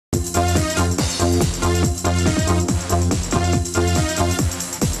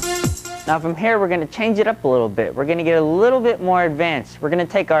Now from here, we're going to change it up a little bit. We're going to get a little bit more advanced. We're going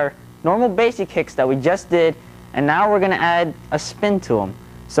to take our normal basic kicks that we just did, and now we're going to add a spin to them.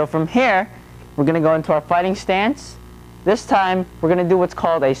 So from here, we're going to go into our fighting stance. This time, we're going to do what's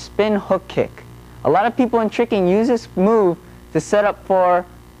called a spin hook kick. A lot of people in tricking use this move to set up for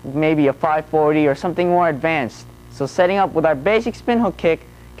maybe a 540 or something more advanced. So setting up with our basic spin hook kick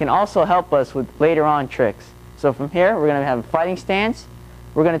can also help us with later on tricks. So from here, we're going to have a fighting stance.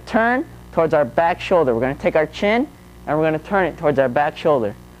 We're going to turn towards our back shoulder. We're going to take our chin and we're going to turn it towards our back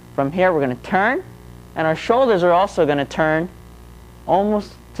shoulder. From here, we're going to turn, and our shoulders are also going to turn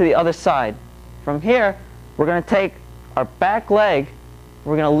almost to the other side. From here, we're going to take our back leg,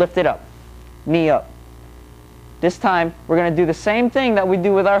 we're going to lift it up, knee up. This time, we're going to do the same thing that we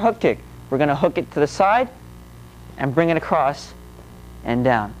do with our hook kick. We're going to hook it to the side and bring it across and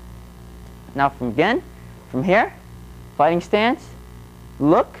down. Now from here, fighting stance,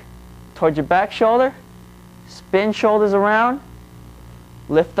 look towards your back shoulder, spin shoulders around,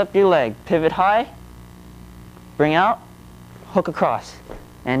 lift up your leg, pivot high, bring out, hook across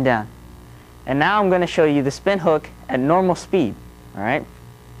and down. And now I'm going to show you the spin hook at normal speed. All right,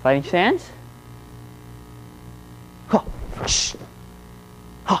 fighting stance.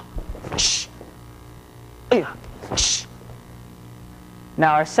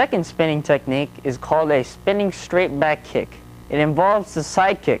 Now our second spinning technique is called a spinning straight back kick. It involves the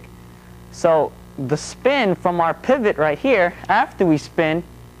side kick. So the spin from our pivot right here, after we spin,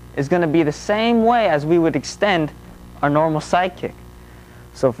 is going to be the same way as we would extend our normal side kick.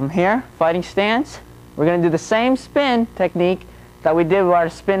 So from here, fighting stance, we're going to do the same spin technique that we did with our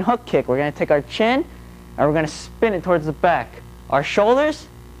spin hook kick. We're going to take our chin and we're going to spin it towards the back. Our shoulders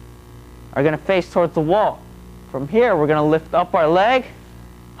are going to face towards the wall. From here, we're going to lift up our leg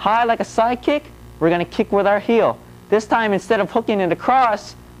high like a side kick. We're going to kick with our heel. This time, instead of hooking it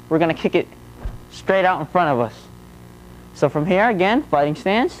across, we're going to kick it straight out in front of us. So from here, again, fighting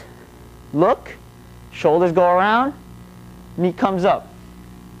stance, look, shoulders go around, knee comes up,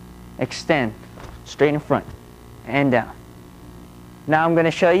 extend, straight in front, and down. Now I'm going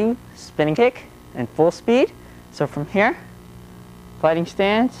to show you spinning kick and full speed. So from here, fighting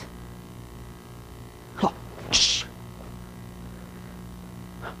stance,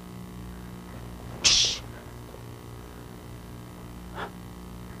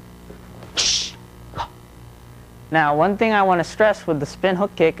 Now, one thing I want to stress with the spin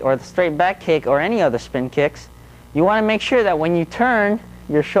hook kick or the straight back kick or any other spin kicks, you want to make sure that when you turn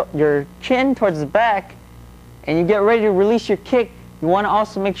your chin towards the back and you get ready to release your kick, you want to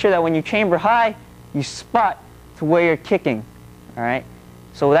also make sure that when you chamber high, you spot to where you're kicking. All right?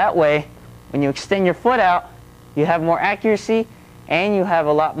 So that way, when you extend your foot out, you have more accuracy and you have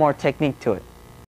a lot more technique to it.